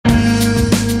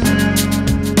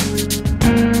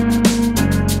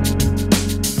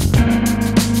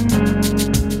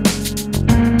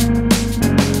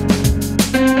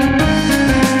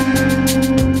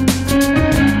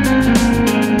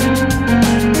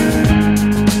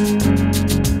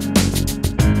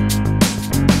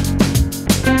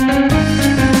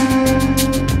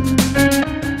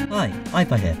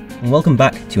and welcome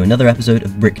back to another episode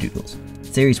of Brick Doodles, a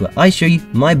series where I show you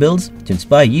my builds to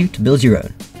inspire you to build your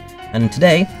own. And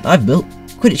today, I've built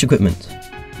Quidditch equipment.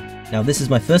 Now this is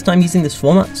my first time using this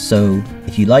format, so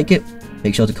if you like it,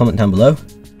 make sure to comment down below.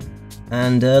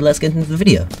 And let's get into the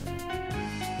video.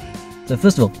 So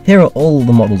first of all, here are all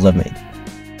the models I've made.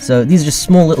 So these are just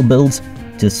small little builds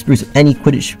to spruce up any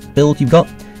Quidditch build you've got.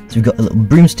 So we've got a little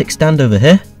broomstick stand over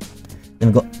here.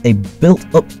 Then we've got a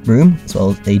built-up broom, as well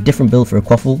as a different build for a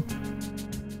quaffle,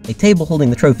 a table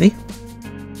holding the trophy,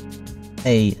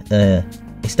 a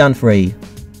stand for a...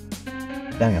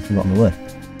 Dang, I've forgotten the word.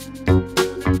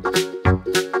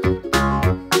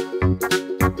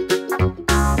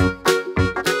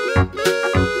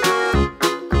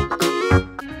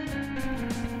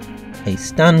 A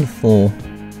stand for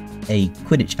a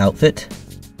Quidditch outfit,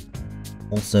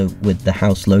 also with the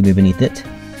house logo beneath it,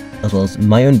 as well as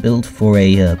my own build for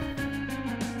a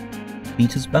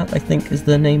Beater's Bat, I think is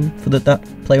the name for that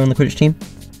player on the Quidditch team.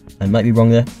 I might be wrong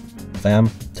there. If I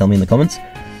am, tell me in the comments.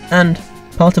 And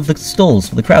part of the stalls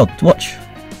for the crowd to watch.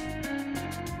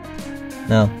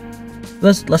 Now,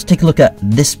 let's take a look at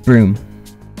this broom.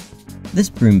 This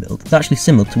broom build is actually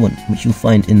similar to one which you'll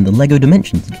find in the LEGO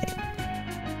Dimensions game.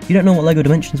 If you don't know what LEGO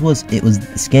Dimensions was, it was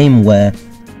this game where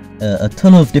a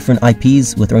ton of different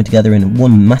IPs were thrown together in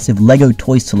one massive LEGO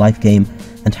Toys to Life game,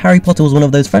 and Harry Potter was one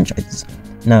of those franchises.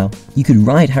 Now, you could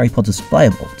ride Harry Potter's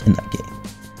Firebolt in that game,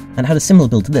 and it had a similar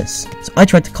build to this. So I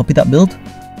tried to copy that build,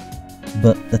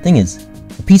 but the thing is,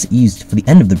 the piece it used for the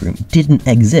end of the broom didn't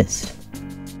exist.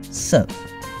 So,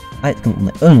 I had to come up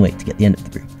with my own way to get the end of the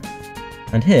broom.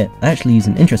 And here, I actually used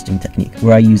an interesting technique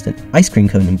where I used an ice cream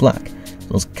cone in black, as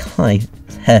well as Kai's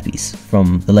hairpiece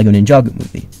from the LEGO Ninjago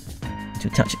movie, to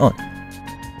attach it on.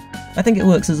 I think it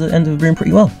works as the end of a broom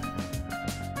pretty well.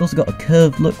 It's also got a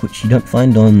curved look which you don't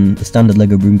find on the standard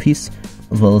LEGO broom piece,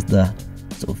 as well as the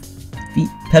sort of feet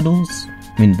pedals.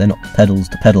 I mean, they're not pedals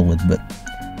to pedal with, but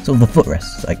sort of the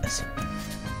footrests, I guess.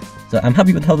 So I'm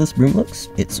happy with how this broom looks.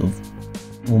 It sort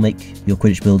of will make your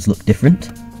Quidditch builds look different.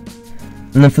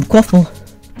 And then for the quaffle,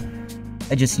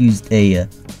 I just used a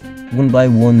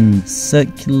 1x1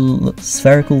 circular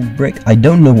spherical brick. I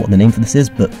don't know what the name for this is,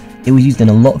 but it was used in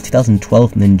a lot of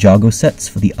 2012 Ninjago sets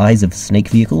for the eyes of snake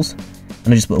vehicles,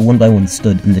 and I just put a 1x1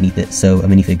 stud underneath it so a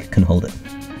minifig can hold it.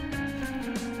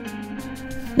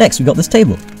 Next, we got this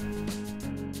table.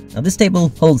 Now this table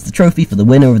holds the trophy for the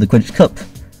winner of the Quidditch Cup,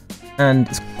 and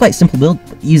it's quite a simple build,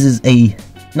 but it uses a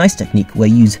nice technique where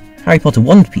you use Harry Potter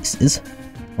wand pieces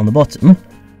on the bottom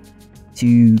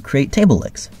to create table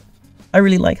legs. I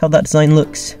really like how that design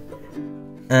looks,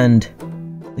 and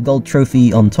the gold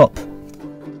trophy on top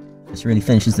just really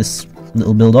finishes this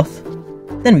little build off.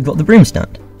 Then we've got the broom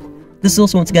stand. This is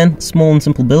also, once again, a small and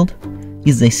simple build.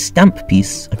 Uses a stamp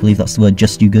piece, I believe that's the word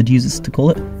Just Do Good uses to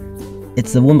call it.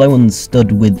 It's a 1x1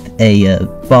 stud with a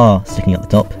bar sticking out the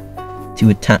top to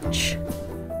attach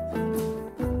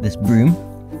this broom,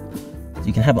 so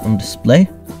you can have it on display.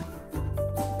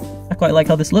 I quite like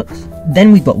how this looks.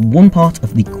 Then we've got one part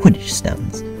of the Quidditch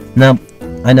stands. Now,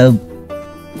 I know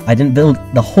I didn't build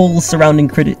the whole surrounding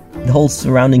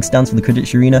stands for the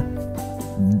Quidditch arena.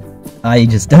 I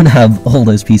just don't have all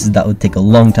those pieces. That would take a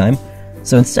long time.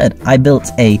 So instead, I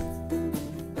built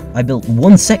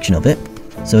one section of it.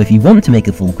 So if you want to make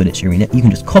a full Quidditch arena, you can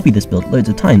just copy this build loads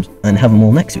of times and have them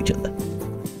all next to each other.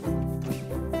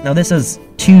 Now this has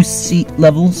 2 seat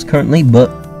levels currently,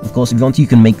 but of course if you want to, you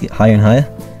can make it higher and higher.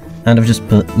 And I've just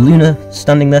put Luna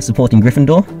standing there supporting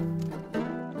Gryffindor.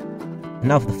 And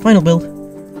now for the final build,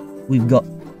 we've got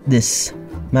this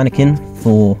mannequin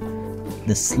for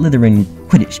the Slytherin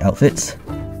Quidditch outfits.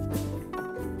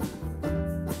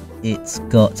 It's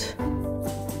got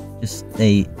just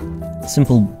a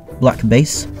simple black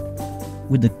base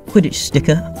with the Quidditch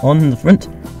sticker on the front.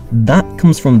 That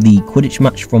comes from the Quidditch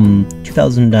match from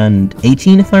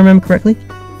 2018, if I remember correctly.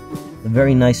 A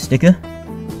very nice sticker,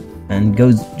 and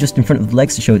goes just in front of the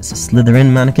legs to show it's a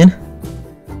Slytherin mannequin.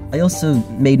 I also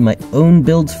made my own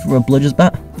builds for a Bludger's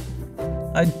Bat.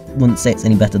 I wouldn't say it's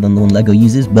any better than the one LEGO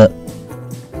uses, but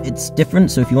it's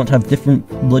different, so if you want to have different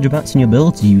Bludger Bats in your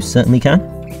builds, you certainly can.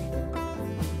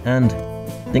 And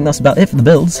I think that's about it for the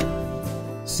builds.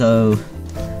 So,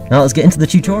 now let's get into the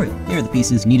tutorial. Here are the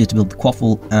pieces needed to build the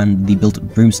quaffle and the built-up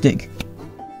broomstick.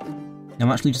 Now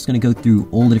I'm actually just going to go through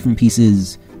all the different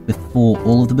pieces before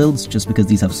all of the builds, just because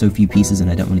these have so few pieces and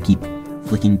I don't want to keep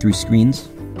flicking through screens.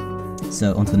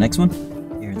 So, on to the next one.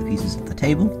 Here are the pieces of the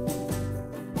table.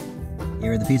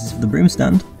 Here are the pieces for the broom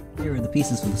stand. Here are the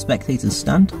pieces for the spectator's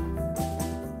stand.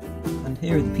 And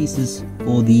here are the pieces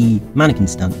for the mannequin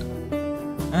stand.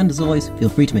 And as always, feel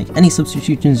free to make any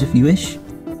substitutions if you wish.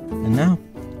 And now,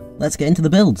 let's get into the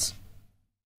builds.